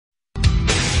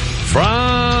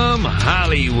From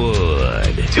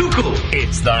Hollywood. Too cool.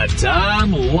 It's the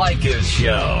Tom Leykis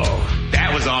Show.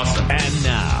 That was awesome.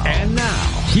 And now,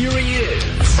 here he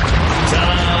is,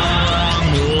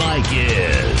 Tom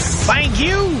Leykis. Thank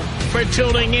you for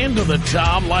tuning in to the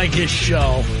Tom Leykis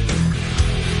Show.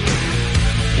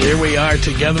 Here we are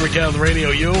together again on the radio,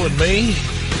 you and me.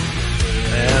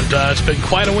 And it's been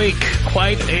quite a week.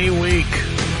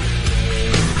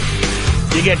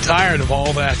 You get tired of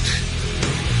all that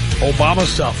Obama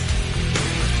stuff.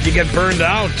 You get burned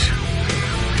out.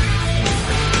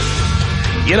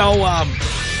 You know,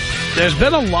 there's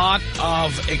been a lot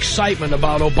of excitement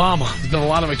about Obama. There's been a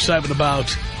lot of excitement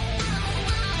about,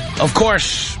 of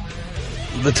course,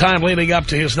 the time leading up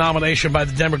to his nomination by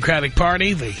the Democratic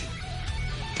Party. The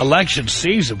election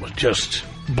season was just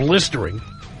blistering.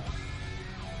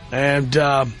 And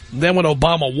then when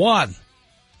Obama won,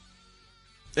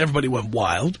 everybody went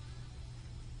wild.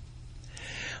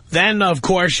 Then, of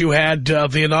course, you had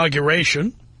the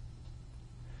inauguration.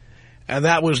 And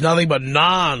that was nothing but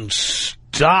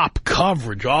non-stop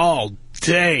coverage all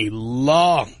day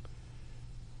long.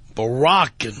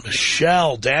 Barack and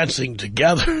Michelle dancing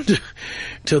together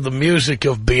to the music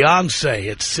of Beyonce,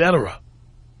 etc.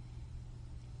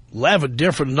 11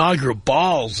 different inaugural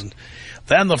balls. And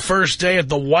then the first day at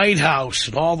the White House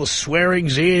and all the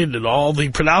swearings in and all the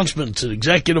pronouncements and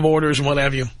executive orders and what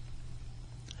have you.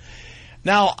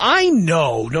 Now, I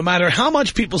know no matter how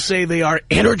much people say they are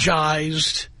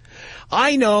energized,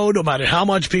 I know no matter how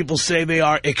much people say they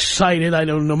are excited, I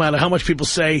know no matter how much people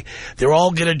say they're all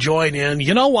going to join in,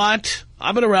 you know what?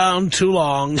 I've been around too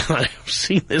long. I've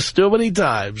seen this too many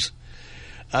times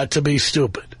to be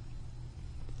stupid.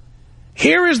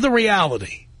 Here is the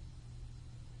reality.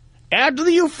 After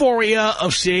the euphoria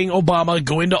of seeing Obama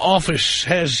go into office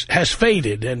has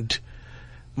faded, and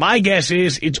my guess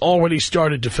is it's already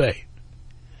started to fade.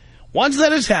 Once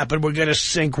that has happened, we're going to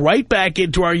sink right back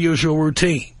into our usual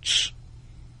routines.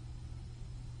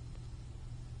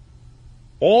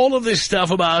 All of this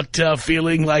stuff about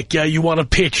feeling like you want to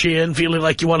pitch in, feeling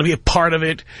like you want to be a part of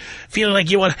it, feeling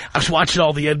like you want... I was watching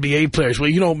all the NBA players. Well,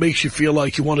 it makes you feel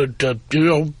like you want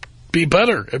to, be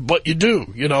better at what you do.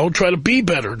 Try to be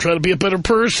better, try to be a better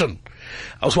person.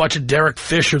 I was watching Derek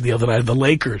Fisher the other night of the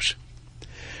Lakers.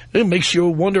 It makes you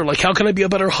wonder, like, how can I be a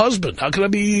better husband? How can I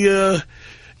be...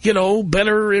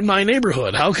 better in my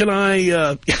neighborhood? How can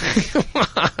I,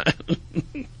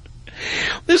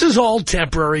 This is all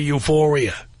temporary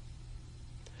euphoria.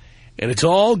 And it's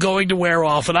all going to wear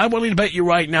off. And I'm willing to bet you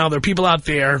right now there are people out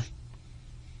there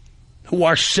who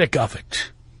are sick of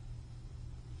it.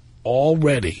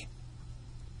 Already.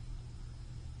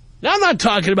 Now, I'm not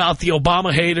talking about the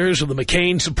Obama haters or the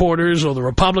McCain supporters or the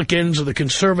Republicans or the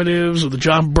conservatives or the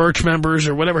John Birch members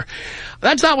or whatever.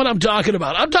 That's not what I'm talking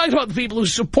about. I'm talking about the people who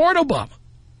support Obama.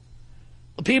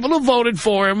 The people who voted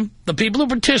for him, the people who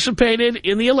participated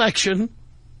in the election,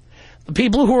 the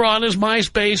people who were on his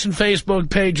MySpace and Facebook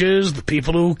pages, the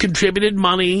people who contributed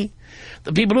money,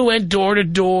 the people who went door to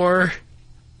door,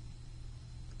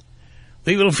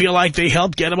 people who feel like they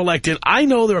helped get him elected. I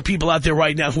know there are people out there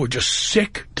right now who are just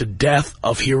sick to death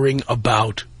of hearing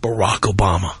about Barack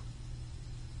Obama.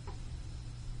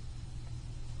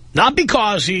 Not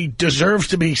because he deserves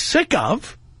to be sick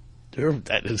of.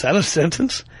 Is that a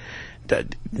sentence?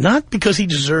 Not because he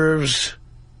deserves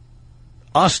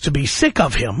us to be sick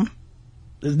of him.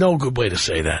 There's no good way to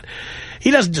say that.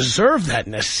 He doesn't deserve that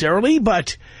necessarily,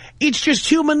 but it's just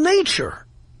human nature.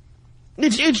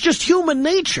 It's just human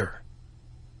nature.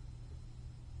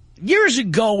 Years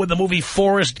ago, when the movie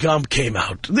Forrest Gump came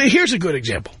out, here's a good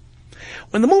example.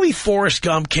 When the movie Forrest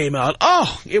Gump came out,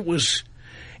 it was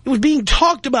being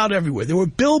talked about everywhere. There were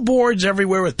billboards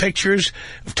everywhere with pictures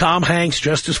of Tom Hanks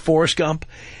dressed as Forrest Gump.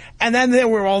 And then there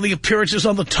were all the appearances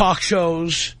on the talk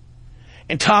shows.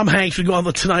 And Tom Hanks would go on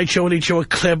The Tonight Show and he'd show a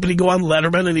clip. And he'd go on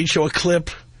Letterman and he'd show a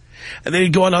clip. And then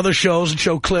he'd go on other shows and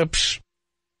show clips.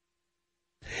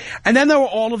 And then there were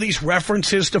all of these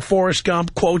references to Forrest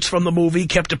Gump, quotes from the movie,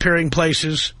 kept appearing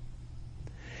places.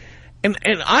 And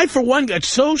I, for one, got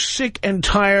so sick and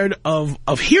tired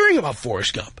of hearing about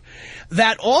Forrest Gump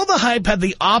that all the hype had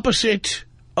the opposite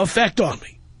effect on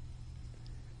me.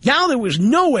 Now there was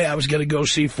no way I was going to go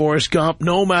see Forrest Gump,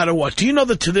 no matter what. Do you know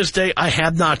that to this day I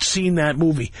have not seen that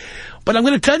movie? But I'm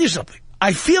going to tell you something.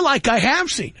 I feel like I have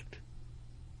seen it.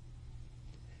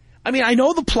 I mean, I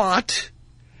know the plot.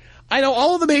 I know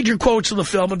all of the major quotes of the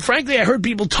film, and frankly, I heard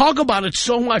people talk about it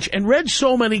so much and read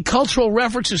so many cultural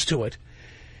references to it.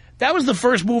 That was the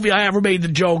first movie I ever made the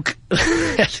joke.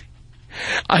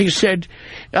 I said,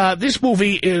 this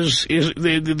movie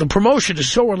the promotion is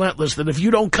so relentless that if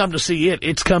you don't come to see it,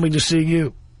 it's coming to see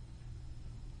you.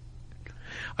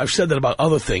 I've said that about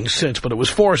other things since, but it was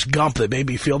Forrest Gump that made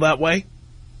me feel that way.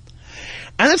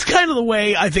 And that's kind of the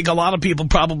way I think a lot of people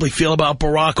probably feel about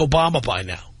Barack Obama by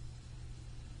now.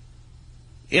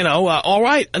 You know, all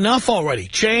right, enough already.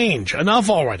 Change, enough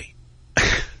already.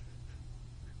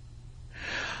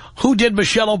 Who did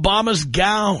Michelle Obama's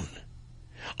gown?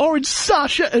 Aren't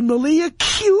Sasha and Malia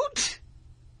cute?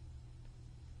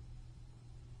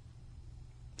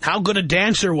 How good a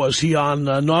dancer was he on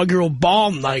inaugural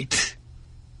ball night?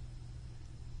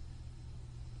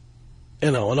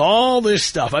 You know, and all this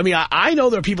stuff. I mean, I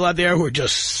know there are people out there who are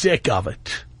just sick of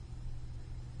it.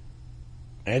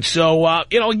 And so,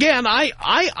 you know, again,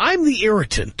 I'm the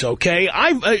irritant, okay?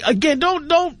 Again,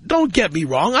 don't get me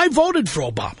wrong. I voted for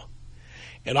Obama.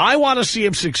 And I want to see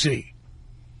him succeed.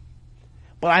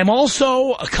 But I'm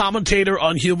also a commentator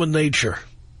on human nature.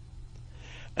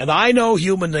 And I know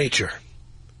human nature.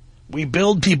 We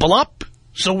build people up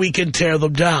so we can tear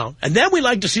them down. And then we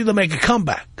like to see them make a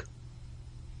comeback.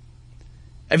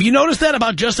 Have you noticed that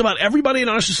about just about everybody in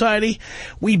our society?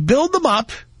 We build them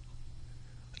up,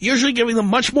 usually giving them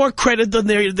much more credit than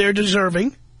they're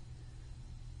deserving.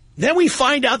 Then we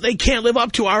find out they can't live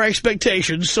up to our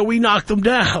expectations, so we knock them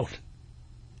down.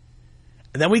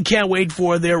 And then we can't wait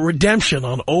for their redemption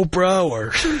on Oprah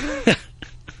or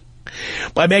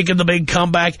by making the big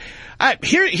comeback.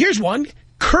 Here's one.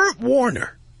 Kurt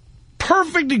Warner.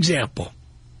 Perfect example.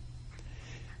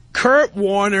 Kurt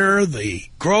Warner, the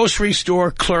grocery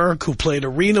store clerk who played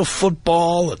arena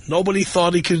football and nobody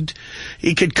thought he could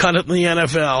cut it in the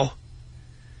NFL.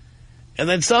 And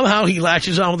then somehow he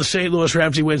latches on with the St. Louis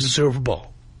Rams. He wins the Super Bowl.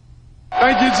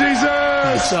 Thank you, Jesus.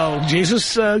 And so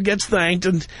Jesus gets thanked.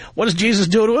 And what does Jesus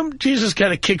do to him? Jesus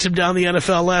kind of kicks him down the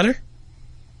NFL ladder.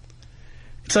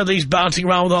 So he's bouncing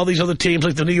around with all these other teams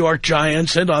like the New York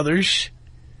Giants and others.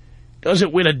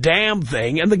 Doesn't win a damn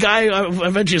thing. And the guy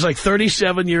eventually is like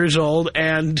 37 years old.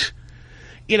 And,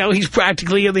 you know, he's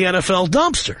practically in the NFL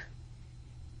dumpster.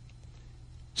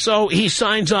 So he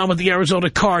signs on with the Arizona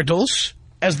Cardinals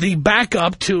as the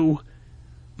backup to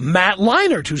Matt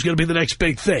Leinart, who's going to be the next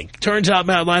big thing. Turns out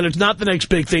Matt Leinart's not the next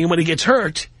big thing. And when he gets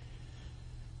hurt,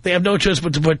 they have no choice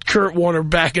but to put Kurt Warner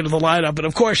back into the lineup. And,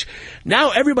 of course,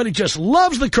 now everybody just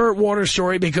loves the Kurt Warner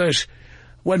story because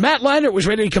when Matt Leinart was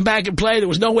ready to come back and play, there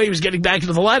was no way he was getting back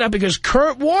into the lineup because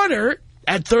Kurt Warner,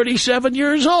 at 37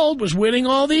 years old, was winning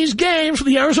all these games for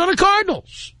the Arizona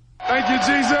Cardinals. Thank you,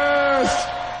 Jesus.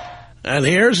 And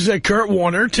here's Kurt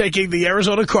Warner taking the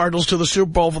Arizona Cardinals to the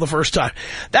Super Bowl for the first time.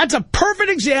 That's a perfect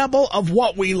example of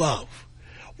what we love.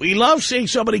 We love seeing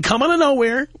somebody come out of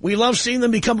nowhere. We love seeing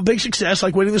them become a big success,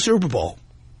 like winning the Super Bowl.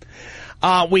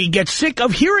 We get sick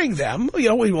of hearing them. You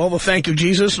know, all the thank you,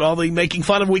 Jesus, and all the making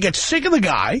fun of him. We get sick of the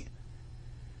guy,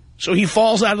 so he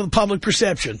falls out of the public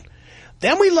perception.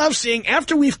 Then we love seeing,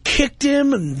 after we've kicked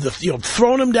him and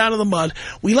thrown him down in the mud,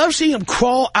 we love seeing him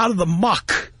crawl out of the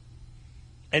muck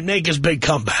and make his big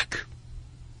comeback.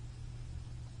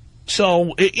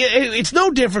 So it's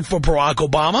no different for Barack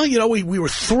Obama. You know, we were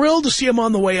thrilled to see him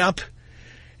on the way up.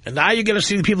 And now you're going to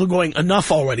see the people going,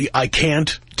 enough already. I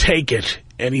can't take it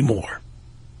anymore.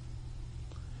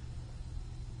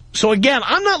 So again,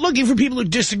 I'm not looking for people who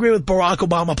disagree with Barack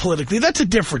Obama politically. That's a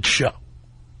different show.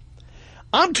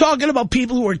 I'm talking about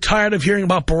people who are tired of hearing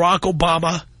about Barack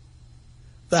Obama,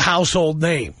 the household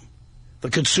name, the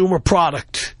consumer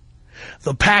product,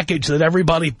 the package that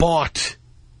everybody bought.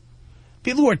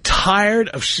 People who are tired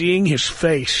of seeing his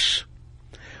face,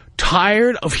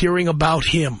 tired of hearing about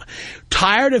him,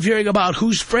 tired of hearing about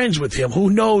who's friends with him, who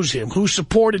knows him, who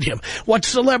supported him, what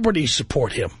celebrities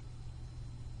support him.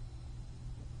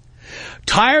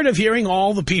 Tired of hearing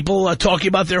all the people talking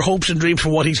about their hopes and dreams for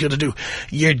what he's going to do.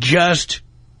 You're just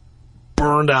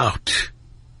burned out.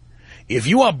 If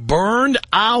you are burned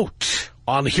out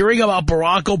on hearing about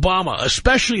Barack Obama,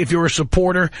 especially if you're a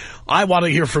supporter, I want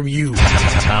to hear from you.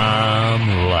 Tom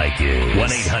Leykis.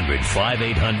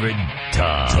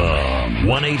 1-800-5800-TOM.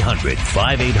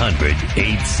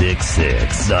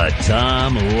 1-800-5800-866. The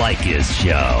Tom Leykis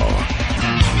Show.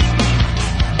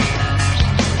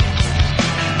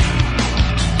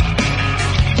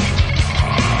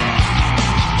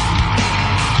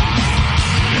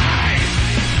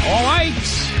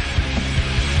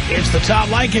 It's the Tom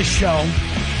Leykis Show.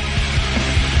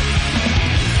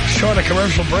 Shorter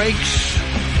commercial breaks,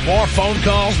 more phone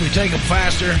calls. We take them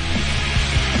faster.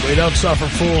 We don't suffer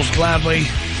fools gladly.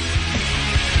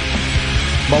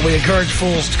 But we encourage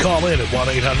fools to call in at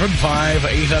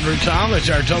 1-800-5800-TOM. That's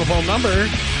our telephone number.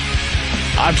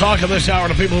 I'm talking this hour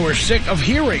to people who are sick of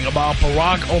hearing about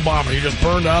Barack Obama. You're just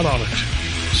burned out on it.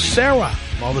 Sarah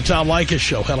on the Tom Leykis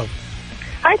Show. Hello.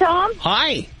 Hi, Tom.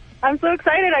 Hi. I'm so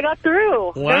excited I got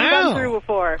through. Wow. Never gone through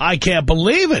before. I can't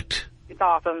believe it. It's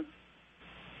awesome.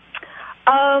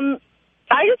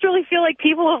 I just really feel like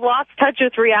people have lost touch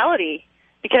with reality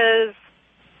because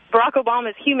Barack Obama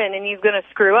is human and he's going to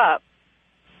screw up.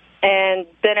 And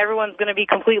then everyone's going to be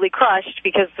completely crushed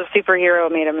because the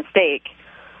superhero made a mistake.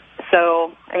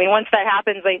 So, I mean, once that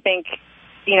happens, I think,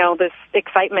 you know, this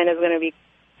excitement is going to be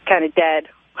kind of dead.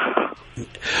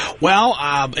 Well,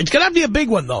 it's going to have to be a big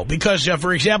one, though, because,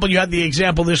 for example, you had the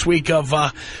example this week of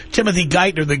Timothy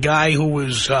Geithner, the guy who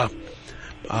was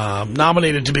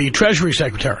nominated to be Treasury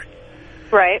Secretary.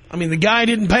 Right. I mean, the guy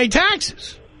didn't pay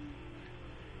taxes.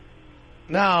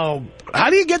 Now, how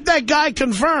do you get that guy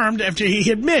confirmed after he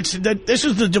admits that this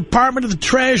is the Department of the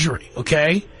Treasury,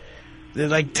 okay? They're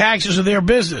like, taxes are their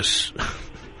business.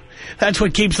 That's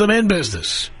what keeps them in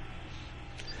business.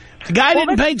 The guy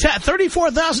didn't pay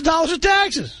 $34,000 of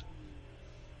taxes.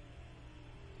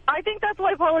 I think that's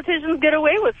why politicians get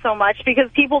away with so much,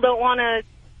 because people don't want to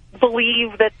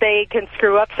believe that they can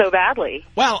screw up so badly.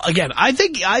 Well, again, I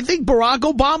think Barack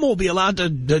Obama will be allowed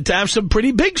to have some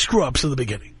pretty big screw-ups in the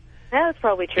beginning. Yeah, that's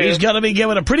probably true. He's going to be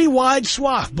given a pretty wide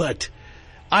swath, but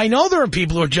I know there are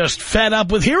people who are just fed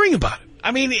up with hearing about it.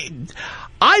 I mean,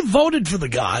 I voted for the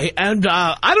guy, and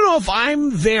I don't know if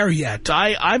I'm there yet.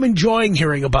 I'm enjoying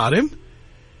hearing about him,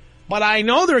 but I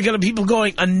know there are going to be people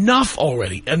going, enough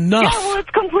already, enough. Yeah, well, it's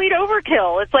complete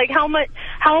overkill. It's like, how much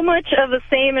of the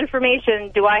same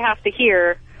information do I have to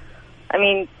hear? I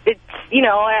mean, it's, you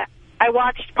know, I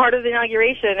watched part of the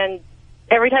inauguration, and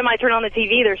every time I turn on the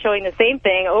TV, they're showing the same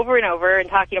thing over and over and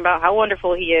talking about how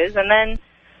wonderful he is. And then,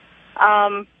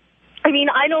 I mean,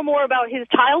 I know more about his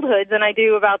childhood than I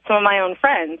do about some of my own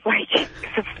friends. Like,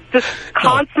 it's just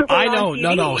constantly I know, on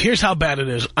TV. no. Here's how bad it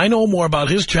is. I know more about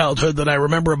his childhood than I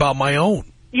remember about my own.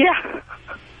 Yeah.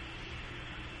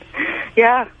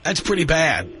 Yeah. That's pretty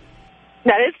bad.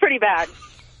 That is pretty bad.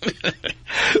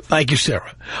 Thank you,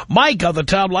 Sarah. Mike on the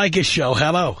Tom Leykis Show.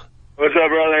 Hello. What's up,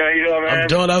 brother? How you doing, man? I'm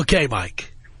doing okay,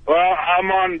 Mike. Well,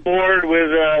 I'm on board with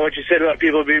what you said about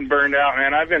people being burned out,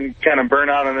 man. I've been kind of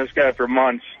burned out on this guy for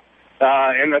months.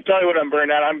 And I'll tell you what I'm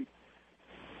burned out.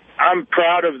 I'm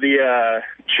proud of the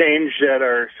change that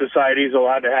our society is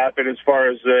allowed to happen as far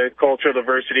as the cultural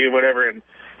diversity or whatever, and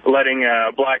letting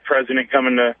a black president come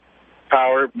into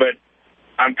power. But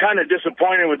I'm kind of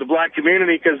disappointed with the black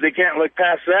community because they can't look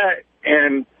past that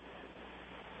and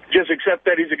just accept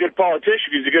that he's a good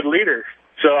politician. He's a good leader.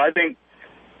 So I think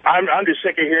I'm just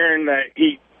sick of hearing that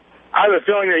I have a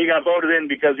feeling that he got voted in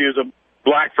because he was a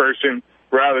black person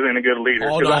rather than a good leader.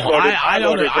 Oh, no, I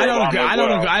don't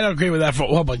agree with that.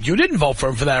 Well, but you didn't vote for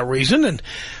him for that reason. And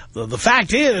the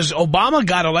fact is, Obama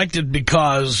got elected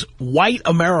because white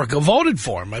America voted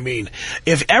for him. I mean,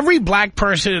 if every black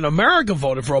person in America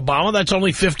voted for Obama, that's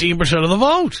only 15% of the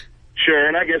vote. Sure,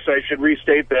 and I guess I should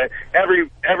restate that every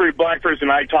black person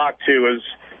I talked to is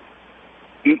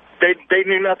they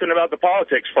knew nothing about the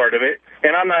politics part of it.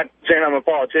 And I'm not saying I'm a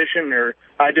politician, or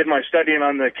I did my studying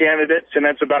on the candidates, and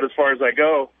that's about as far as I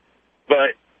go.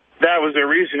 But that was their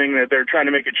reasoning, that they're trying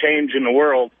to make a change in the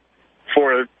world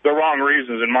for the wrong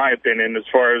reasons, in my opinion, as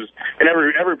far as, and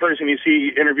every person you see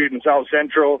interviewed in South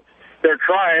Central, they're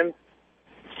crying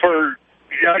for,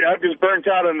 I'm just burnt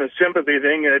out on the sympathy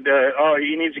thing that,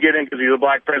 he needs to get in because he's a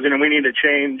black president, we need to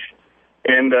change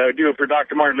and do it for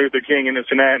Dr. Martin Luther King and this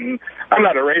and that. And I'm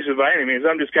not a racist by any means.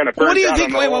 I'm just kind of burnt out.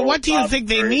 What do you think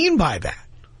they mean by that?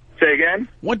 Say again?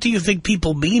 What do you think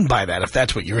people mean by that, if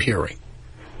that's what you're hearing?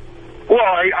 Well,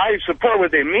 I support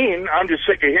what they mean. I'm just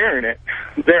sick of hearing it.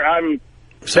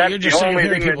 So you're just saying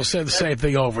hearing people say the same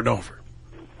thing over and over.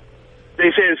 They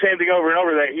say the same thing over and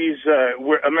over, that he's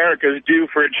America's due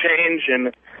for a change.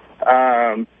 And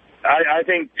I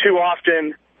think too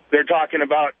often they're talking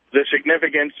about the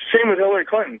significance. Same with Hillary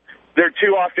Clinton. They're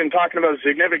too often talking about the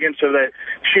significance of that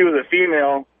she was a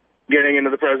female getting into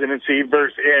the presidency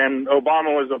and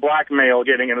Obama was a black male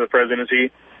getting into the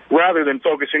presidency, rather than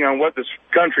focusing on what this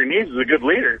country needs is a good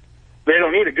leader. They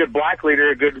don't need a good black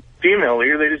leader, a good female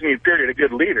leader. They just need, period, a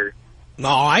good leader.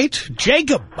 All right.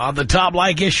 Jacob on the Tom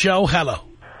Leykis Show. Hello.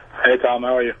 Hey, Tom.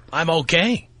 How are you? I'm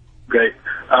okay. Great.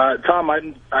 Tom, I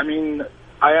am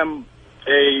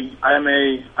a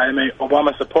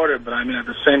Obama supporter, but I mean, at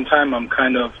the same time, I'm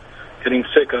kind of getting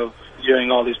sick of hearing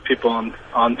all these people on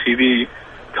TV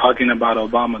talking about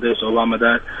Obama this, Obama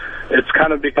that. It's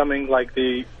kind of becoming like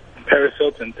the Paris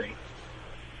Hilton thing.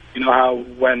 You know how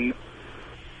when...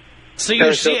 So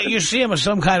you see him as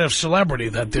some kind of celebrity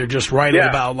that they're just writing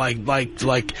about, like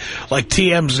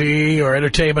TMZ or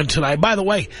Entertainment Tonight. By the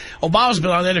way, Obama's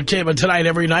been on Entertainment Tonight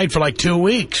every night for like 2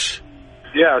 weeks.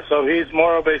 Yeah, so he's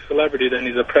more of a celebrity than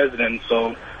he's a president,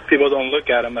 so people don't look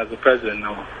at him as a president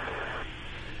no more.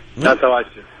 That's how I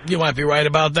see it. You might be right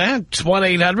about that. It's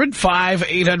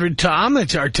 1-800-5800-TOM.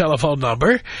 That's our telephone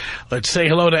number. Let's say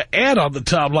hello to Ed on the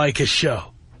Tom Leykis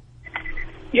show.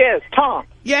 Yes, Tom.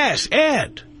 Yes,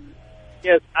 Ed.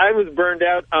 Yes, I was burned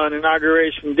out on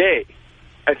Inauguration Day.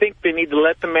 I think they need to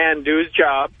let the man do his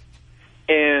job,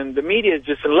 and the media is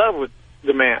just in love with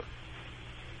the man.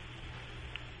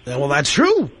 Well, that's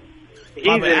true.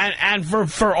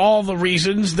 And for all the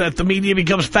reasons that the media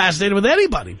becomes fascinated with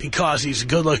anybody, because he's a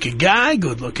good-looking guy,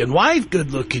 good-looking wife,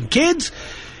 good-looking kids,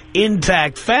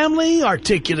 intact family,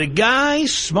 articulate guy,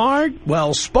 smart,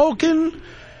 well-spoken,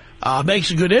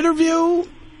 makes a good interview.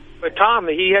 But Tom,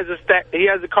 he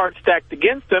has a card stacked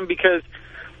against him because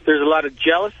there's a lot of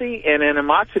jealousy and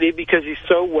animosity because he's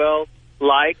so well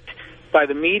liked by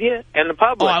the media and the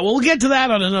public. All right, well, we'll get to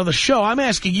that on another show. I'm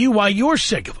asking you why you're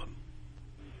sick of him.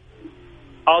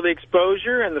 All the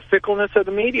exposure and the fickleness of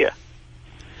the media.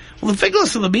 Well, the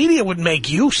fickleness of the media would make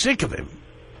you sick of him.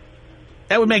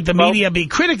 That would make the media be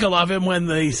critical of him when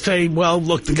they say, well,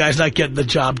 look, the guy's not getting the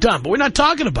job done. But we're not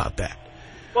talking about that.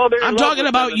 Well, I'm talking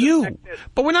about you.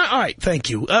 But we're not, all right,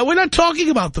 thank you. We're not talking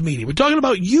about the media. We're talking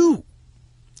about you.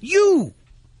 You.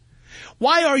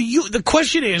 Why are you, the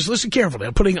question is, listen carefully,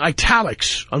 I'm putting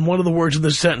italics on one of the words in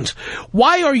this sentence.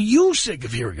 Why are you sick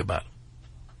of hearing about him?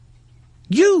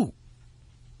 You.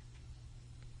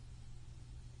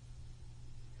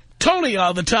 Tony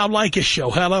on the Tom Leykis show.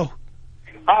 Hello.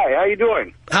 Hi, how you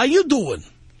doing? How you doing?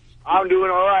 I'm doing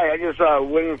all right. I just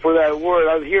waiting for that word.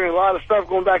 I was hearing a lot of stuff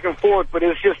going back and forth, but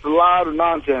it's just a lot of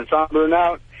nonsense. I'm burning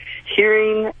out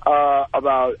hearing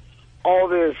about all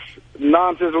this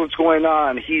nonsense, what's going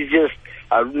on. He's just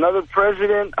another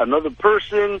president, another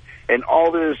person, and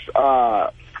all this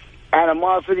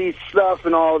animosity stuff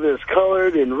and all this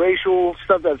colored and racial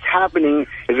stuff that's happening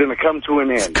is going to come to an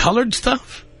end. It's colored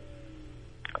stuff?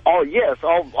 Oh, yes,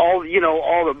 all you know,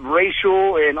 all the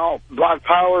racial and all black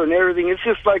power and everything. It's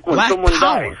just like when someone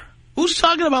dies. Who's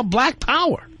talking about black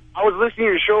power? I was listening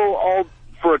to your show all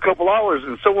for a couple hours,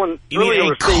 and someone... You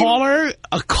mean a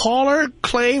caller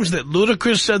claims that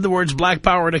Leykis said the words black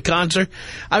power at a concert?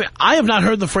 I mean, I have not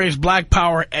heard the phrase black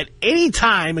power at any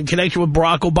time in connection with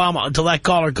Barack Obama until that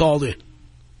caller called in.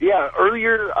 Yeah,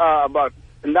 earlier, about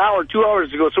an hour, 2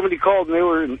 hours ago, somebody called and they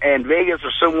were in Vegas or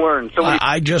somewhere. And somebody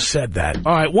I just said that.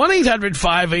 All right,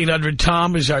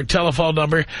 1-800-5800-TOM is our telephone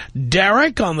number.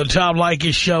 Derek on the Tom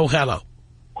Leykis show. Hello.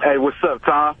 Hey, what's up,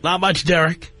 Tom? Not much,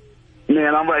 Derek.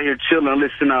 Man, I'm right here chilling.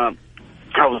 Listen, I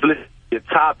was listening to your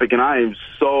topic, and I am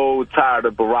so tired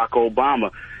of Barack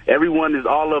Obama. Everyone is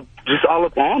just all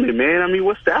up on him, man. I mean,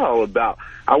 what's that all about?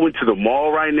 I went to the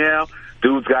mall right now.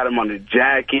 Dude's got him on the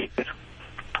jacket.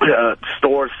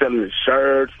 Stores selling his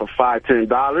shirts for $5,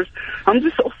 $10. I'm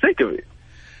just so sick of it.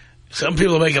 Some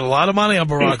people are making a lot of money on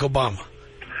Barack Obama.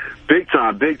 Big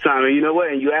time, big time. And you know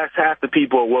what? And you ask half the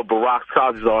people what Barack's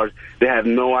causes are, they have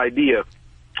no idea.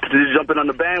 They're just jumping on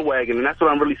the bandwagon, and that's what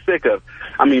I'm really sick of.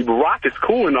 I mean, Barack is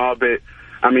cool and all, but,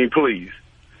 I mean, please.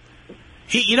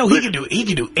 He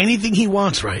can do anything he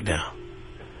wants right now.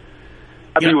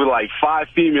 I be with like 5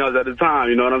 females at a time,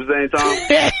 you know what I'm saying, Tom?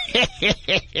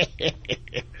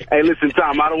 Hey, listen,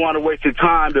 Tom, I don't want to waste your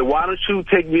time, but why don't you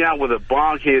take me out with a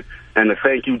bong hit and a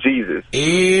thank you, Jesus?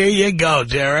 Here you go,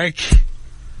 Derek.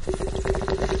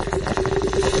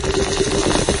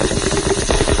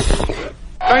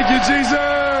 Thank you,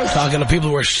 Jesus. Talking to people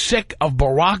who are sick of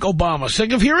Barack Obama,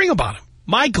 sick of hearing about him.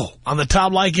 Michael on the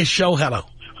Tom Leykis show. Hello.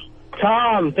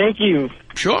 Tom, thank you.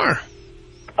 Sure.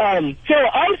 So I'm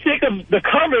sick of the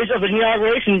coverage of the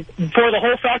inauguration for the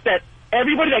whole fact that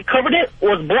everybody that covered it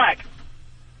was black.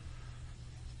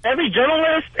 Every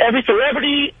journalist, every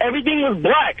celebrity, everything was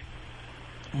black.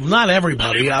 Not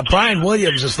everybody. Brian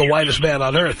Williams is the whitest man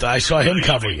on earth. I saw him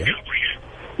covering it.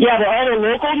 Yeah, but all the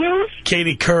local news?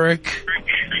 Katie Couric.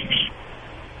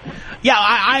 Yeah,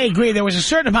 I agree. There was a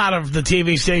certain amount of the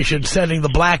TV station sending the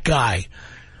black guy.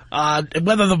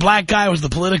 Whether the black guy was the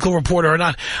political reporter or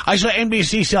not. I saw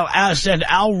NBC send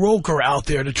Al Roker out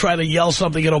there to try to yell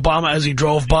something at Obama as he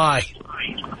drove by.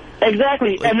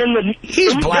 Exactly. And then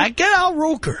he's black. Get Al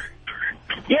Roker.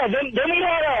 Yeah, then we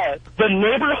had the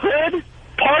neighborhood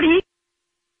party.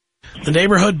 The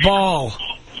neighborhood ball.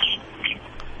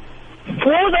 What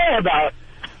was that about?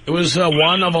 It was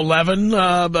one of 11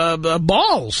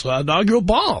 balls, inaugural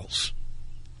balls.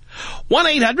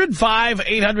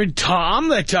 1-800-5800-TOM.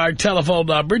 That's our telephone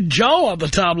number. Joe on the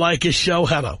Tom Leykis show.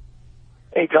 Hello.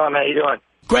 Hey, Tom. How you doing?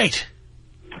 Great.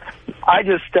 I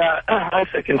just, I'm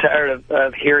sick and tired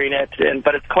of hearing it,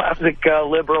 but it's classic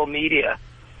liberal media.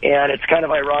 And it's kind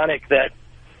of ironic that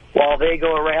while they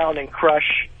go around and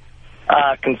crush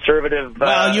conservative.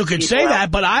 Well, you could say out.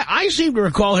 that, but I seem to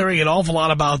recall hearing an awful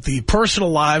lot about the personal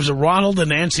lives of Ronald and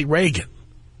Nancy Reagan.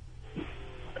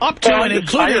 Up to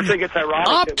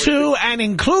and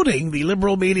including the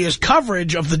liberal media's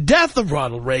coverage of the death of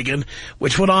Ronald Reagan,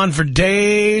 which went on for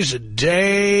days and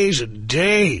days and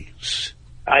days.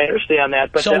 I understand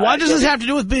that. But so what does this have to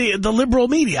do with the liberal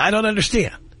media? I don't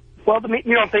understand. Well,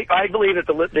 you don't think? I believe that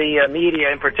the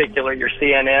media, in particular, your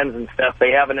CNNs and stuff, they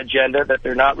have an agenda that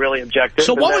they're not really objective.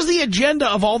 So what was the agenda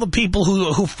of all the people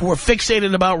who were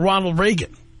fixated about Ronald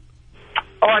Reagan?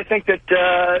 Oh, I think that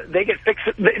they get fixed.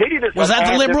 They do this. Was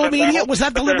that the liberal media? Was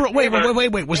that the liberal? Wait.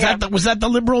 Was that the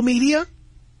liberal media?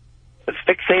 Was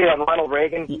fixated on Ronald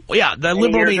Reagan? Yeah, the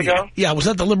liberal media. Ago? Yeah, was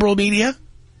that the liberal media?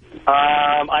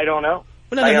 I don't know.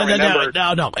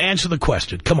 No. Answer the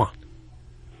question. Come on.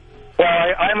 Well,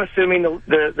 I'm assuming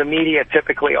the media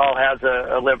typically all has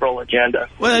a liberal agenda.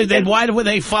 Well, then why were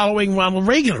they following Ronald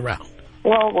Reagan around?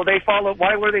 Well,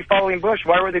 why were they following Bush?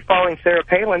 Why were they following Sarah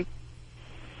Palin?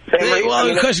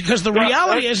 Well, because the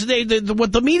reality is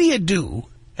what the media do,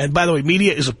 and by the way,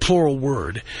 media is a plural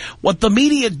word. What the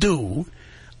media do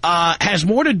has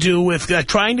more to do with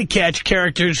trying to catch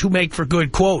characters who make for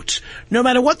good quotes, no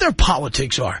matter what their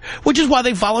politics are, which is why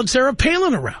they followed Sarah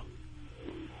Palin around.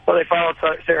 Well, they followed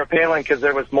Sarah Palin because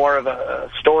there was more of a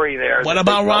story there. What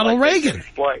about Ronald Reagan?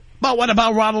 But what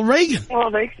about Ronald Reagan?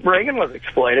 Well, Reagan was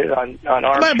exploited on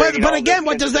our... But again,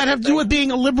 what does that have to do with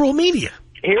being a liberal media?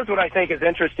 Here's what I think is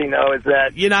interesting, though, is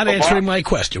that... You're not answering my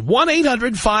question.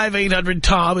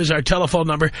 1-800-5800-TOM is our telephone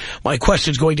number. My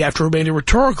question's going to have to remain a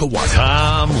rhetorical one.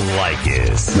 Tom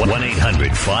Leykis.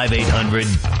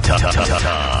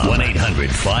 1-800-5800-TOM.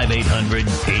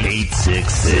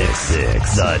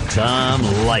 1-800-5800-8666. The Tom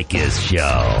Leykis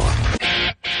Show.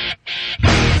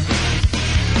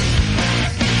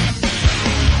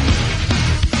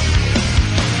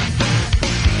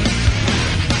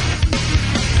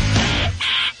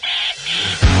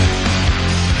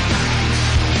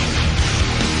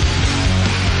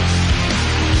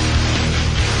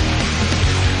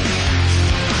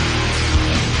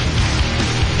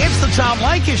 Tom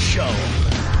Leykis Show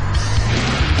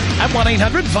at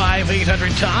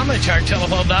 1-800-5800-TOM. That's our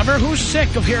telephone number. Who's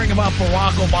sick of hearing about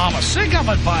Barack Obama? Sick of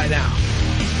it by now.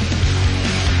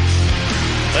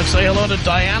 Let's say hello to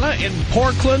Diana in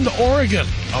Portland, Oregon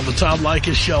on the Tom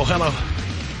Leykis Show. Hello.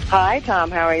 Hi, Tom.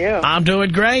 How are you? I'm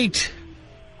doing great.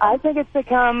 I think it's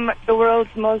become the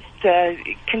world's most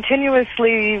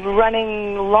continuously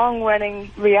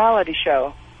long-running reality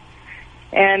show.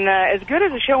 And as good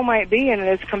as a show might be and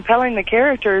as compelling the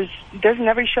characters, doesn't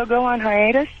every show go on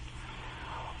hiatus?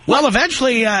 Well,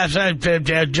 eventually,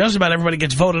 just about everybody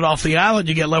gets voted off the island.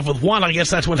 You get left with one. I guess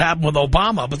that's what happened with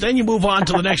Obama. But then you move on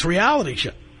to the next reality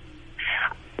show.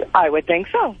 I would think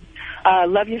so.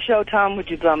 Love your show, Tom. Would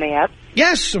you blow me up?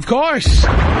 Yes, of course.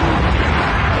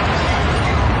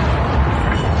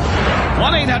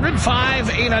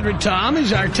 1-800-5800-TOM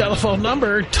is our telephone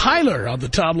number. Tyler on the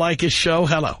Tom Leykis Show.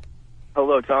 Hello.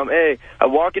 Hello, Tom. Hey, I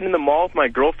walked into the mall with my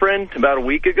girlfriend about a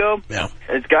week ago. Yeah.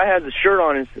 And this guy has a shirt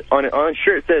on his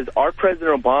shirt. It says, "Our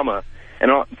President Obama."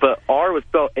 But R was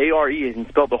spelled A-R-E, and he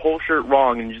spelled the whole shirt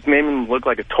wrong, and just made him look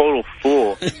like a total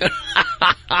fool. So,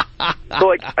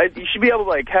 you should be able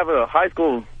to, have a high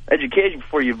school education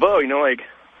before you vote,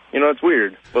 it's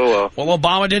weird. Oh, well. Well,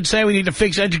 Obama did say we need to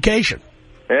fix education.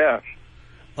 Yeah.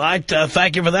 All right,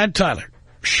 thank you for that, Tyler.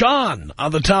 Sean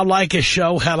on the Tom Leykis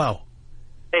Show. Hello.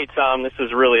 Hey, Tom, this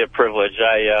is really a privilege.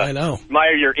 I know.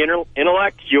 Admire your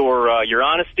intellect, your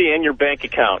honesty, and your bank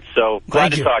account. So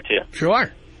glad to talk to you. Sure.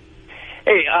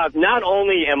 Hey, not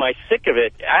only am I sick of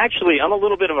it, actually, I'm a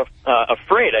little bit of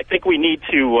afraid. I think we need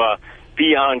to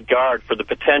be on guard for the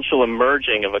potential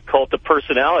emerging of a cult of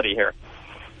personality here.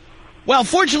 Well,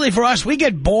 fortunately for us, we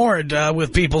get bored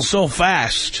with people so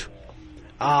fast.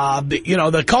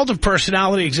 The cult of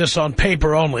personality exists on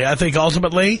paper only. I think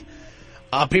ultimately...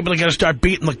 people are going to start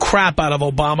beating the crap out of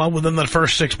Obama within the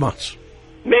first 6 months.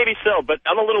 Maybe so, but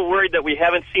I'm a little worried that we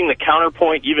haven't seen the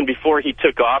counterpoint even before he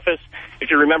took office. If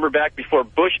you remember back before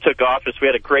Bush took office, we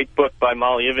had a great book by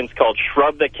Molly Ivins called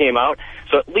Shrub that came out.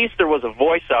 So at least there was a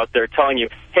voice out there telling you,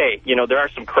 hey, there are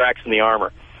some cracks in the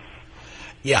armor.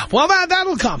 Yeah, well,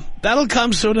 that'll come. That'll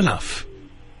come soon enough.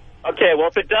 Okay, well,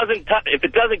 if it doesn't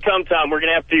come, Tom, we're going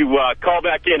to have to call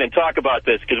back in and talk about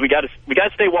this because we got to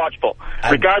stay watchful,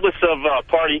 regardless of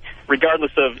party,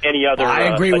 regardless of any other. I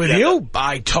agree agenda. with you.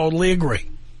 I totally agree.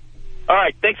 All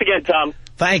right, thanks again, Tom.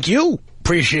 Thank you.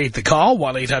 Appreciate the call.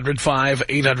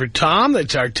 1-800-5800-TOM.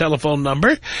 That's our telephone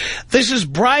number. This is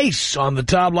Bryce on the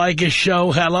Tom Leykis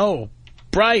Show. Hello,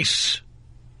 Bryce.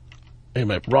 Wait a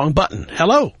minute, wrong button.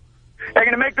 Hello. I'm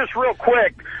going to make this real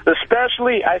quick.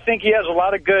 Especially, I think he has a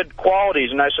lot of good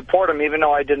qualities, and I support him even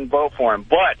though I didn't vote for him.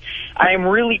 But I am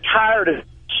really tired of this.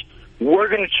 We're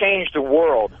going to change the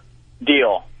world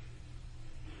deal.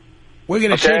 We're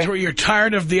going to change where you're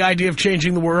tired of the idea of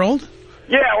changing the world?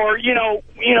 Yeah, or,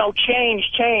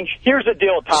 change. Here's the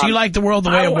deal, Tom. So you like the world the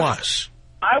way it was?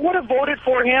 I would have voted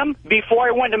for him before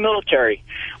I went to military.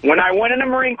 When I went in the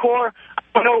Marine Corps, I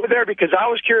went over there because I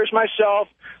was curious myself,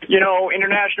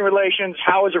 international relations,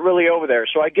 how is it really over there?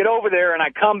 So I get over there and I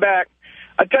come back.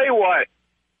 I tell you what,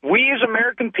 we as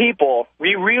American people,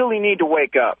 we really need to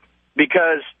wake up.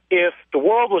 Because if the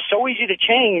world was so easy to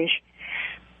change,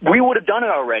 we would have done it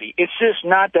already. It's just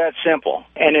not that simple.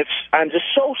 And I'm just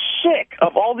so sick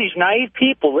of all these naive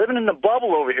people living in the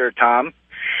bubble over here, Tom.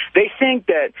 They think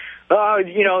that,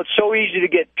 it's so easy to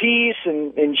get peace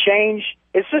and change.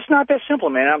 It's just not that simple,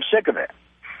 man. I'm sick of it.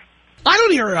 I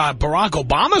don't hear Barack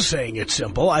Obama saying it's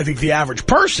simple. I think the average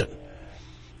person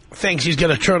thinks he's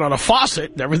going to turn on a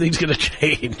faucet and everything's going to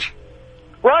change.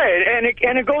 Right, and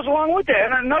it goes along with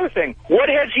that. And another thing, what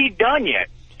has he done yet?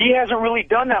 He hasn't really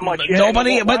done that much yet.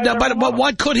 Nobody, but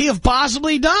what could he have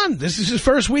possibly done? This is his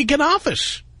first week in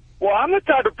office. Well, I'm the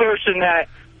type of person that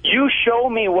you show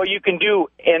me what you can do,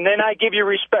 and then I give you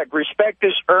respect. Respect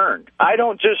is earned. I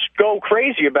don't just go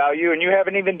crazy about you, and you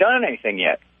haven't even done anything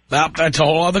yet. Well, that's a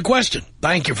whole other question.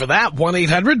 Thank you for that.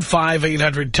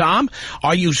 1-800-5800-TOM.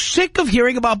 Are you sick of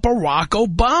hearing about Barack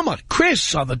Obama?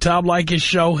 Chris on the Tom Leykis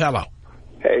show. Hello.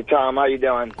 Hey, Tom. How you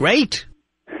doing? Great.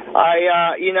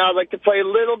 I'd like to play a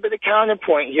little bit of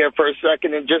counterpoint here for a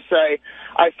second and just say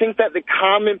I think that the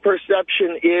common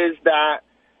perception is that,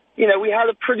 we had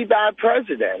a pretty bad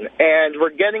president, and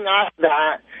we're getting off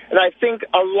that. And I think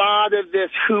a lot of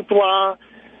this hoopla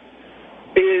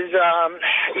is,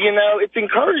 it's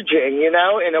encouraging, in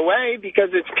a way,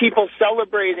 because it's people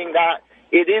celebrating that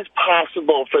it is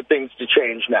possible for things to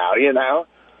change now,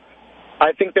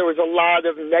 I think there was a lot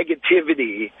of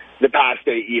negativity the past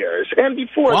 8 years. And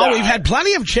before that... we've had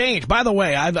plenty of change. By the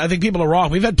way, I think people are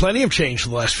wrong. We've had plenty of change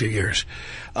in the last few years.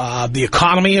 The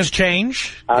economy has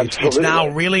changed. It's now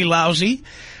really lousy.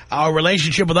 Our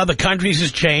relationship with other countries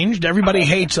has changed. Everybody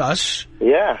hates us.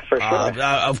 Yeah, for sure.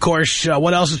 Of course,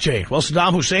 what else has changed? Well,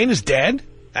 Saddam Hussein is dead.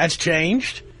 That's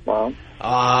changed. Well...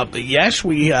 yes,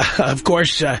 we, of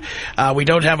course, we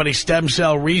don't have any stem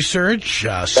cell research.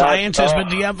 Science has been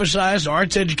de-emphasized.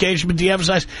 Arts education has been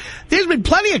de-emphasized. There's been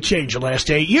plenty of change in the last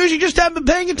 8 years. You just haven't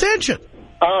been paying attention.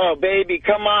 Oh, baby,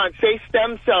 come on. Say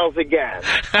stem cells again.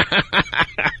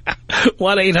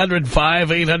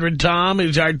 1-800-5800-TOM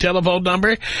is our telephone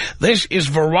number. This is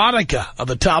Veronica of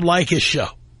the Tom Leykis show.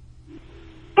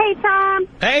 Hey, Tom.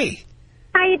 Hey.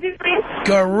 How you doing?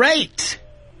 Great.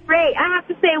 Great. I have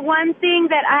to say one thing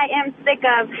that I am sick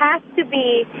of has to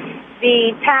be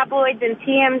the tabloids and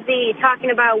TMZ talking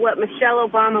about what Michelle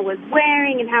Obama was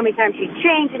wearing and how many times she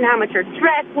changed and how much her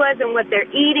dress was and what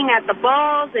they're eating at the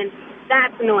balls, and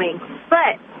that's annoying.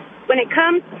 But when it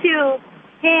comes to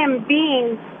him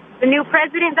being the new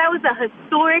president, that was a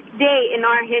historic day in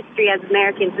our history as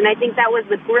Americans, and I think that was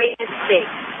the greatest thing.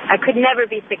 I could never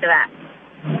be sick of that.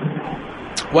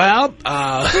 Well,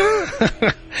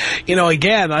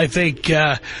 again, I think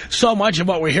so much of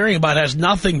what we're hearing about has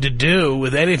nothing to do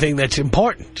with anything that's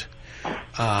important.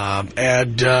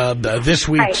 This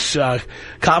week's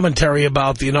commentary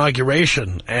about the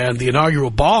inauguration and the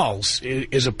inaugural balls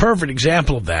is a perfect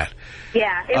example of that.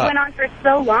 Yeah, it went on for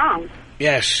so long.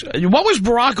 Yes. What was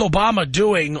Barack Obama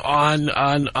doing on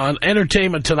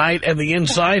Entertainment Tonight and The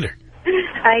Insider?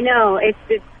 I know. It's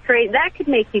crazy. That could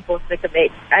make people sick of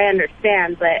it. I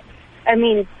understand, but I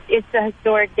mean, it's a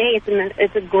historic day.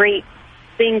 It's a great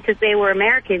thing to say we're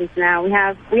Americans now. We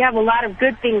have a lot of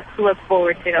good things to look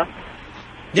forward to.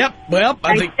 Yep. Well,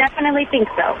 I definitely think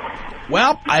so.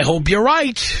 Well, I hope you're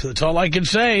right. That's all I can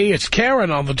say. It's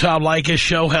Karen on the Tom Leykis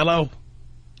show. Hello.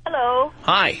 Hello.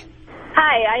 Hi.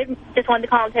 Hi. I just wanted to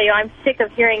call and tell you I'm sick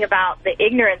of hearing about the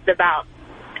ignorance about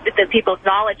the people's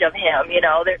knowledge of him.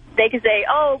 They can say,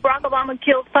 oh, Barack Obama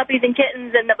kills puppies and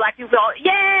kittens, and the black people all,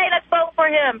 yay, let's vote for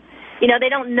him. They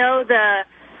don't know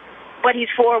what he's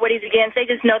for, what he's against. They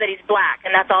just know that he's black, and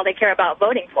that's all they care about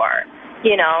voting for.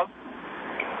 The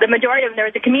majority of them, there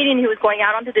was a comedian who was going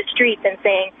out onto the streets and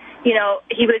saying,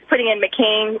 he was putting in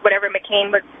McCain, whatever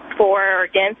McCain was for or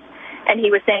against, and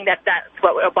he was saying that that's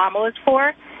what Obama was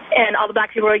for. And all the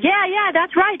black people were, yeah,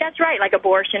 that's right, like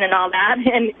abortion and all that.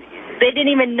 And they didn't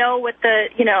even know what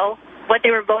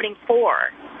they were voting for.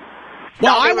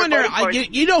 Well, I wonder,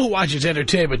 you know who watches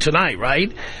Entertainment Tonight,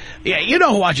 right? Yeah, you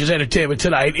know who watches Entertainment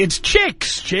Tonight. It's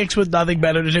chicks. Chicks with nothing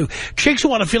better to do. Chicks who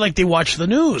want to feel like they watch the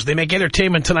news. They make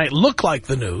Entertainment Tonight look like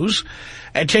the news.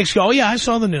 And chicks go, oh, yeah, I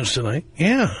saw the news tonight.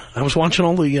 Yeah, I was watching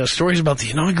all the stories about the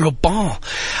inaugural ball.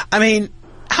 I mean,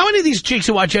 how many of these chicks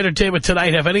who watch Entertainment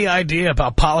Tonight have any idea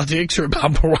about politics or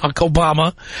about Barack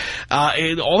Obama?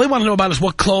 All they want to know about is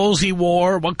what clothes he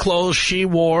wore, what clothes she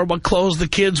wore, what clothes the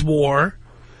kids wore.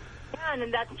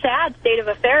 And that's a sad state of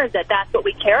affairs that that's what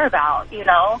we care about, you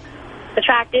know. The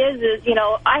fact is, you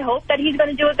know, I hope that he's going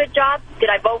to do a good job. Did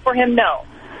I vote for him? No.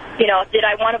 You know, did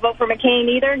I want to vote for McCain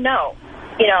either? No.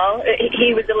 You know,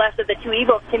 he was the less of the two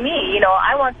evils to me. You know,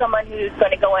 I want someone who's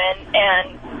going to go in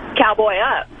and cowboy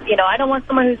up. You know, I don't want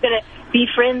someone who's going to be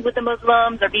friends with the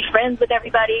Muslims or be friends with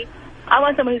everybody. I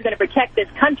want someone who's going to protect this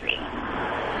country.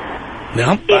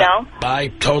 No, you know? I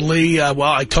totally,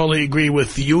 I totally agree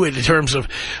with you in terms of,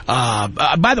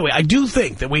 by the way, I do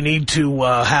think that we need to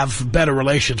have better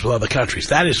relations with other countries.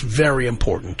 That is very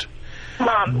important.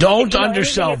 Don't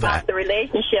undersell that. The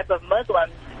relationship of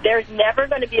Muslims, there's never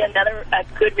going to be a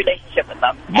good relationship with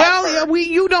them. Well, yeah,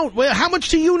 you don't. Well, how much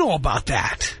do you know about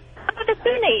that? How about the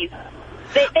Sunnis?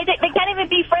 They can't even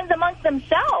be friends amongst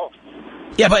themselves.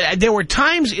 Yeah, but there were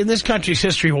times in this country's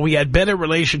history when we had better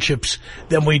relationships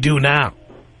than we do now.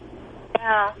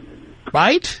 Yeah.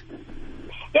 Right?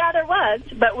 Yeah, there was.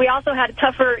 But we also had a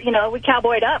tougher, you know, we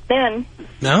cowboyed up then.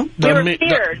 No?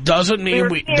 Doesn't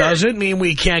mean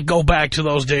we can't go back to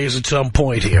those days at some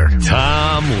point here.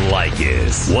 Tom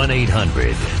Leykis.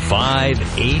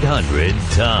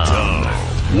 1-800-5800-TOM.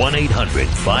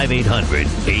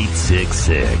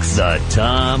 1-800-5800-866. The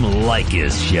Tom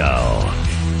Leykis Show.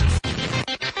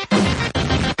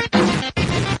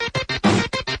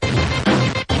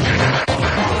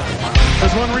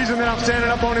 There's one reason that I'm standing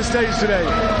up on this stage today.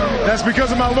 That's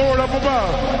because of my Lord up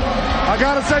above. I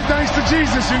gotta say thanks to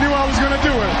Jesus. You knew I was gonna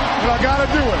do it, but I gotta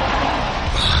do it.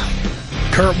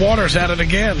 Kurt Waters at it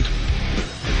again.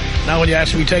 Now when you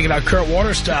ask me taking out Kurt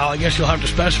Waters style, I guess you'll have to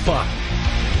specify.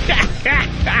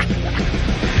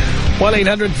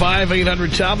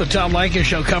 1-800-5800-TOM, the Tom Leykis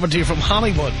Show, coming to you from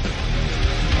Hollywood.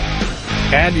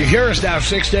 And you hear us now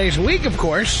 6 days a week, of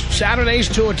course. Saturdays,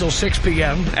 2 until 6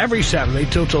 p.m. Every Saturday,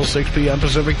 2 until 6 p.m.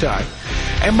 Pacific time.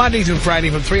 And Monday through Friday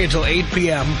from 3 until 8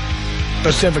 p.m.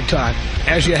 Pacific time.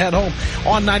 As you head home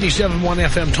on 97.1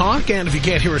 FM Talk. And if you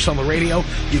can't hear us on the radio,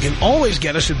 you can always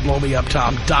get us at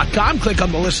blowmeuptom.com. Click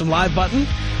on the Listen Live button,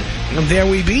 and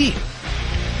there we be.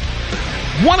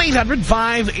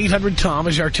 1-800-5800-TOM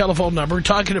is our telephone number.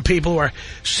 Talking to people who are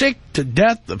sick to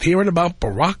death of hearing about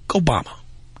Barack Obama.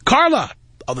 Carla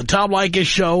on the Tom Leykis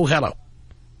Show. Hello.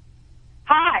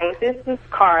 Hi, this is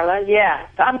Carla. Yes,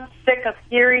 I'm sick of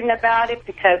hearing about it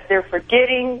because they're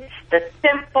forgetting the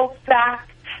simple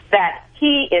fact that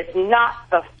he is not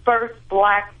the first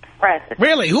black president.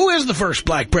 Really? Who is the first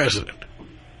black president?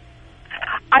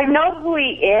 I know who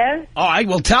he is. All right,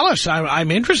 well, tell us.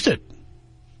 I'm interested.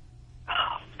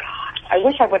 Oh, God. I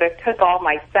wish I would have took all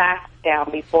my facts down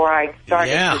before I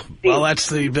started to speak. Well, that's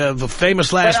the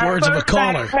famous last words of a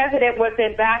caller. The president was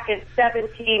back in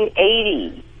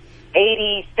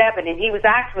 1787, and he was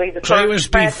actually the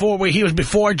first president. He was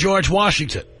before George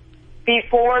Washington.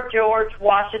 Before George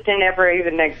Washington ever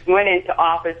even went into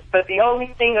office. But the only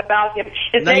thing about him is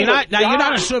you're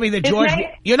not assuming that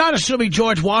you're not assuming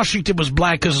George Washington was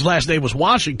black because his last name was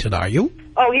Washington, are you?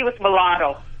 Oh, he was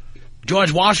mulatto.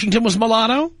 George Washington was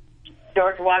mulatto?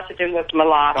 George Washington was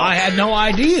mulatto. I had no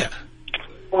idea.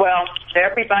 Well,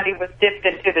 everybody was dipped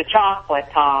into the chocolate,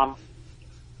 Tom.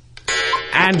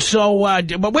 And so,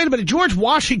 but wait a minute, George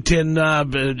Washington,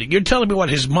 you're telling me what,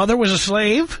 his mother was a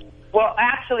slave? Well,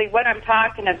 actually, what I'm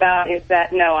talking about is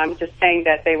that, no, I'm just saying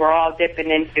that they were all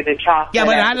dipping into the chocolate. Yeah,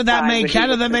 but how did that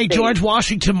make George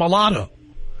Washington mulatto?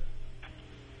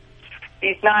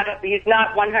 He's not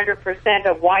 100%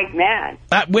 a white man.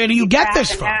 Where do you get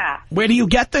this from? Where do you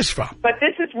get this from? But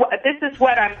this is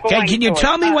what I'm going. Can you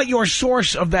tell me what your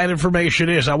source of that information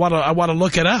is? I want to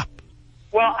look it up.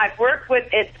 Well, I've worked with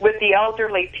the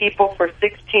elderly people for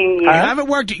 16 years. You haven't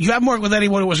worked with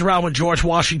anyone who was around when George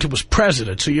Washington was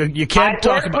president, so you can't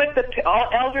talk about. I've worked with the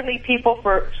elderly people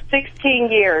for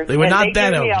 16 years. They were not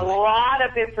that elderly. They gave me a lot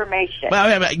of information.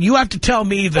 Well, you have to tell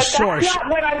me the source. That's not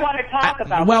what I want to talk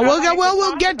about. Well,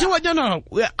 we'll get to it. No.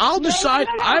 I'll decide.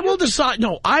 I will decide.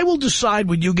 No, I will decide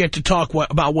when you get to talk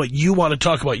about what you want to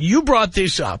talk about. You brought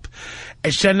this up.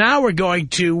 And so now we're going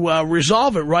to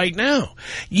resolve it right now.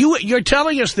 You're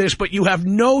telling us this, but you have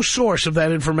no source of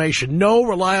that information, no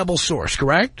reliable source,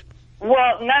 correct?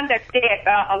 Well, none that's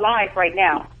alive right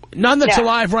now. None that's Yeah.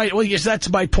 alive, right? Well, yes, that's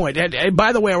my point. And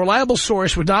by the way, a reliable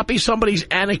source would not be somebody's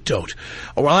anecdote.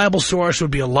 A reliable source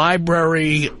would be a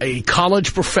library, a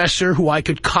college professor who I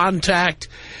could contact.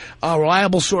 A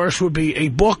reliable source would be a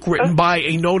book written by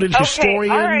a noted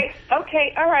historian.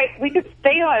 Okay, all right. We could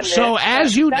stay on this. So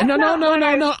as you... That's No. not what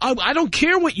I don't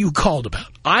care what you called about.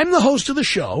 I'm the host of the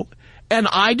show, and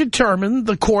I determine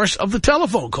the course of the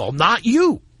telephone call, not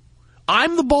you.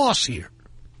 I'm the boss here.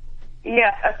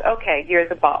 Yeah, okay, you're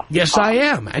the boss. Yes, I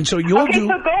am. And so you'll okay, do... so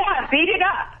go on, beat it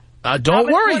up. Don't How much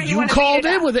more worry, do you wanna called beat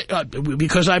it in up? with it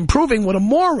because I'm proving what a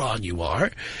moron you are.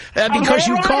 Because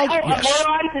you called... A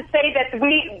moron to say that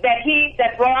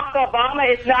Barack Obama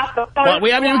is not the first black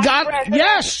president?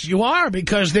 Yes, you are,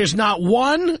 because there's not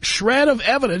one shred of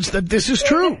evidence that this is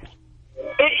true.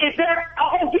 Is there?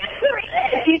 Oh, yes, there is.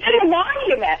 You didn't lie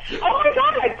to me. Oh, my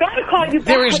God, I've got to call you back.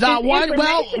 There is with not this one.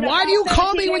 Well, information why do you about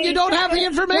call me when you don't have the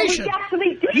information?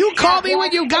 You call me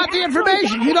when you got the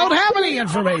information. You don't have any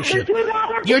information.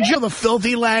 You're just the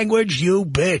filthy language, you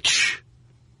bitch.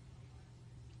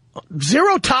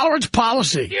 Zero tolerance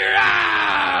policy.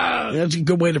 That's a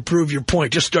good way to prove your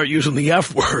point. Just start using the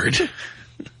F word.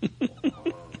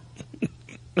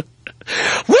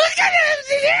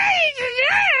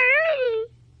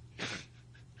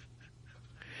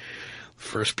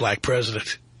 First black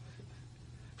president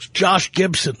was Josh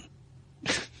Gibson.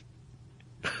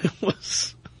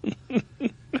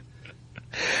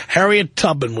 Harriet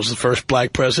Tubman was the first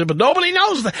black president, but nobody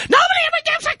knows that. Nobody ever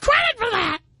gives her credit for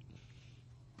that.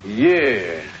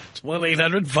 Yeah. It's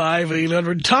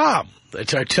 1-800-5800-TOM.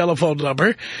 That's our telephone number.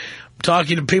 I'm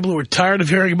talking to people who are tired of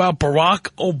hearing about Barack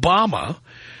Obama.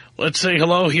 Let's say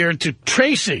hello here to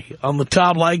Tracy on the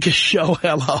Tom Leykis show.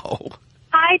 Hello.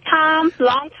 Hi, Tom.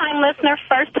 Long-time listener,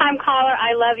 first-time caller.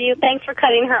 I love you. Thanks for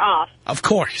cutting her off. Of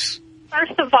course.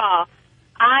 First of all,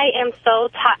 I am so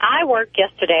tired. I worked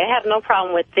yesterday. I have no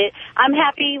problem with it. I'm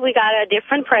happy we got a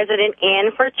different president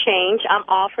and for change. I'm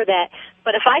all for that.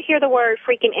 But if I hear the word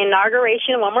freaking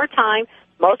inauguration one more time,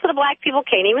 most of the black people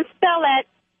can't even spell that.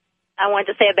 I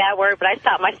wanted to say a bad word, but I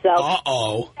stopped myself.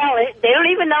 Uh-oh. They don't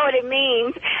even know what it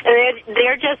means. And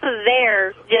they're just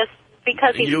there just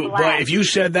because he's black. Boy, if you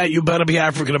said that, you better be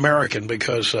African-American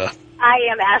because... I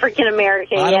am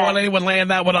African-American, I don't want anyone laying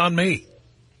that one on me.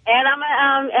 And I'm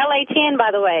a LA-10, by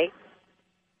the way.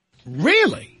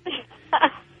 Really?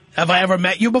 Have I ever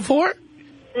met you before?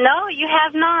 No, you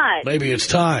have not. Maybe it's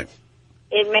time.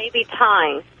 It may be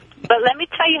time. But let me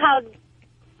tell you how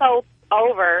so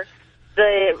over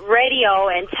the radio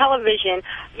and television.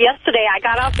 Yesterday, I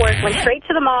got off work, went straight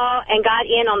to the mall, and got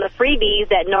in on the freebies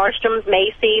that Nordstrom's,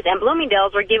 Macy's, and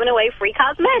Bloomingdale's were giving away free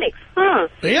cosmetics.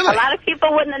 Really? A lot of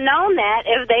people wouldn't have known that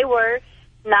if they were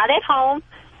not at home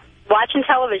watching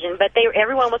television, but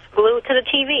everyone was glued to the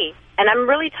TV. And I'm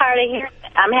really tired of hearing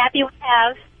it. I'm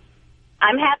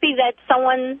happy that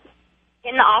someone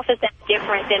in the office that's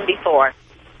different than before.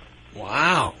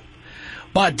 Wow.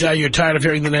 But you're tired of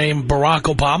hearing the name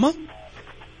Barack Obama?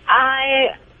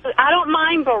 I don't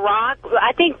mind Barack.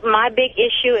 I think my big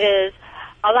issue is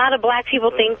a lot of black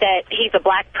people think that he's a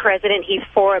black president. He's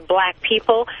for black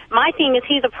people. My thing is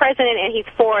he's a president and he's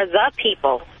for the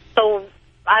people. So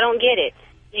I don't get it.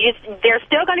 They're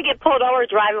still going to get pulled over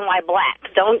driving while black. I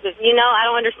don't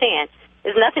understand.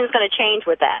 Nothing's going to change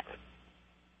with that.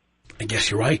 I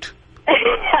guess you're right.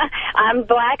 I'm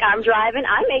black, I'm driving.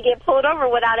 I may get pulled over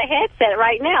without a headset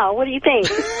right now. What do you think?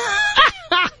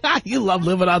 You love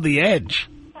living on the edge.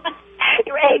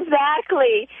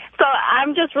 Exactly. So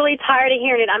I'm just really tired of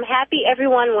hearing it. I'm happy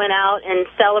everyone went out and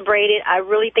celebrated. I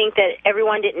really think that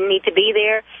everyone didn't need to be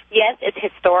there. Yes, it's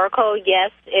historical.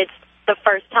 Yes, it's the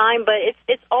first time, but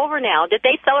it's over now. Did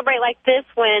they celebrate like this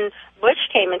when Bush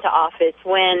came into office,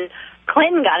 when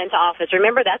Clinton got into office?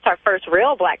 Remember, that's our first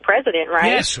real black president, right?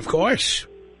 Yes, of course.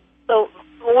 So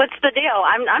what's the deal?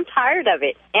 I'm tired of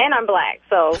it, and I'm black,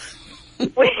 so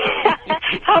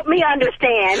help me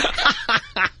understand.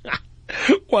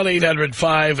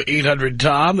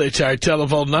 1-800-5800-TOM. That's our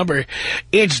telephone number.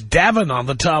 It's Devin on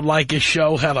the Tom Leykis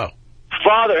show. Hello.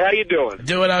 Father, how you doing?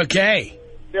 Doing okay.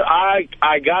 I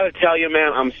got to tell you,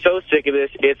 man, I'm so sick of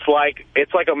this. It's like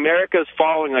America's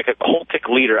following like a cultic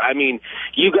leader. I mean,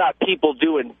 you got people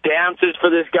doing dances for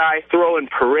this guy, throwing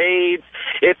parades.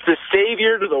 It's the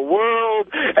savior to the world.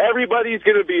 Everybody's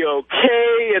going to be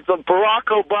okay. It's a Barack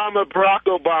Obama.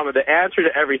 The answer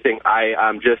to everything.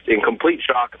 I'm just in complete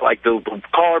shock. Like the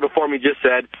caller before me just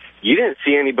said, you didn't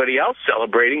see anybody else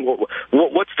celebrating.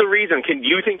 What's the reason? Do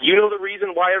you think you know the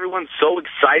reason why everyone's so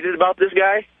excited about this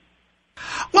guy?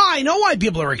 Well, I know why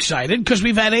people are excited, because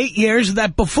we've had 8 years of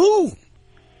that buffoon.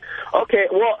 Okay,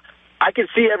 well, I can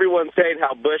see everyone saying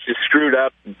how Bush is screwed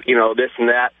up, you know, this and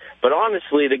that. But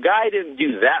honestly, the guy didn't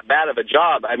do that bad of a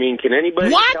job. I mean, can anybody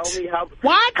tell me how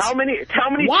many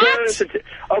terrorists?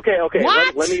 Okay.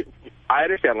 Let me. I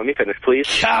understand. Let me finish, please.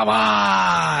 Come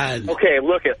on. Okay,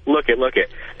 look at.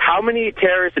 How many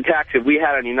terrorist attacks have we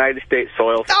had on United States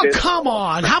soil? Oh, come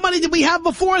on. How many did we have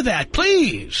before that?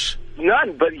 Please.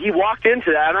 None, but he walked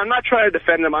into that, and I'm not trying to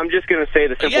defend him. I'm just going to say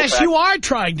the simple fact. Yes, you are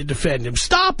trying to defend him.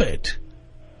 Stop it.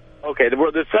 Okay,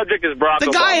 the subject is Barack Obama.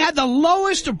 The guy had the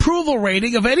lowest approval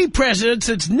rating of any president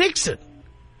since Nixon.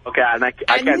 Okay, and I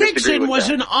can't Nixon disagree with was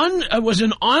that. was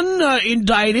an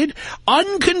unindicted,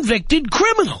 unconvicted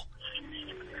criminal.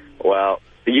 Well,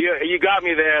 you got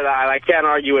me there. I can't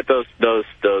argue with those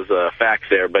facts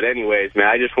there. But anyways, man,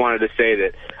 I just wanted to say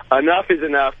that enough is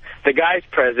enough. The guy's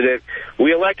president.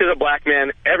 We elected a black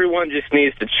man. Everyone just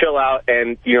needs to chill out.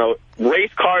 And, you know,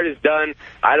 race card is done.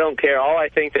 I don't care. All I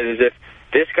think is if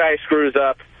this guy screws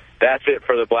up, that's it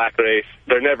for the black race.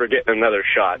 They're never getting another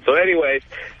shot. So anyways,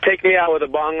 take me out with a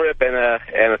bong rip and a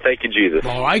thank you, Jesus.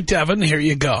 All right, Devin, here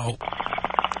you go.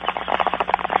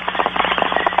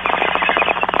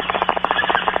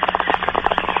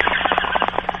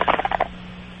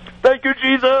 Thank you,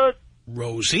 Jesus.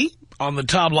 Rosie on the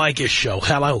Tom Leykis show.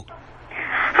 Hello.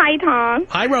 Hi, Tom.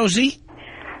 Hi, Rosie.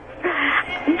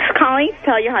 I'm just calling to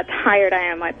tell you how tired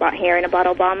I am about hearing about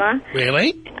Obama.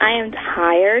 Really? I am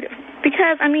tired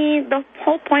because, I mean, the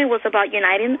whole point was about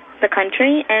uniting the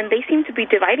country, and they seem to be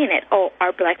dividing it. Oh,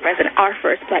 our black president, our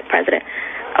first black president.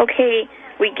 Okay,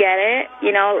 we get it.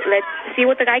 You know, let's see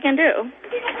what the guy can do.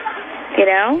 You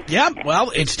know? Yep, well,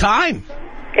 it's time.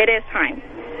 It is time.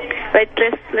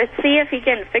 Let's see if he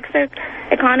can fix the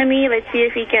economy. Let's see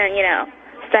if he can, you know,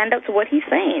 stand up to what he's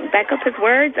saying, back up his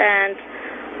words, and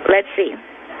let's see.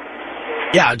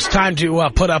 Yeah, it's time to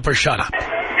put up or shut up.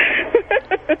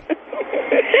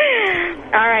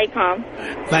 All right, Tom.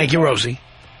 Thank you, Rosie.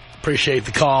 Appreciate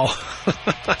the call.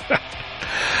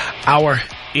 Our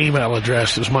email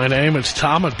address is my name. It's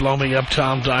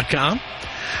Tom@blowmeuptom.com.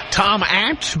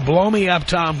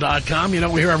 Tom@blowmeuptom.com. You know,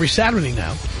 we're here every Saturday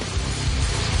now.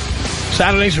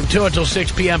 Saturdays from 2 until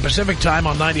 6 p.m. Pacific time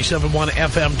on 97.1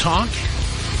 FM Talk.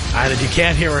 And if you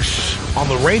can't hear us on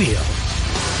the radio,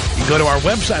 you go to our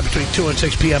website between 2 and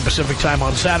 6 p.m. Pacific time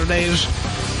on Saturdays.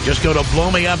 Just go to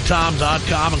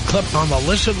blowmeuptom.com and click on the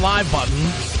Listen Live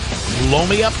button.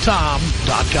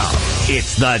 blowmeuptom.com.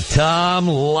 It's the Tom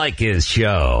Leykis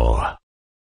Show.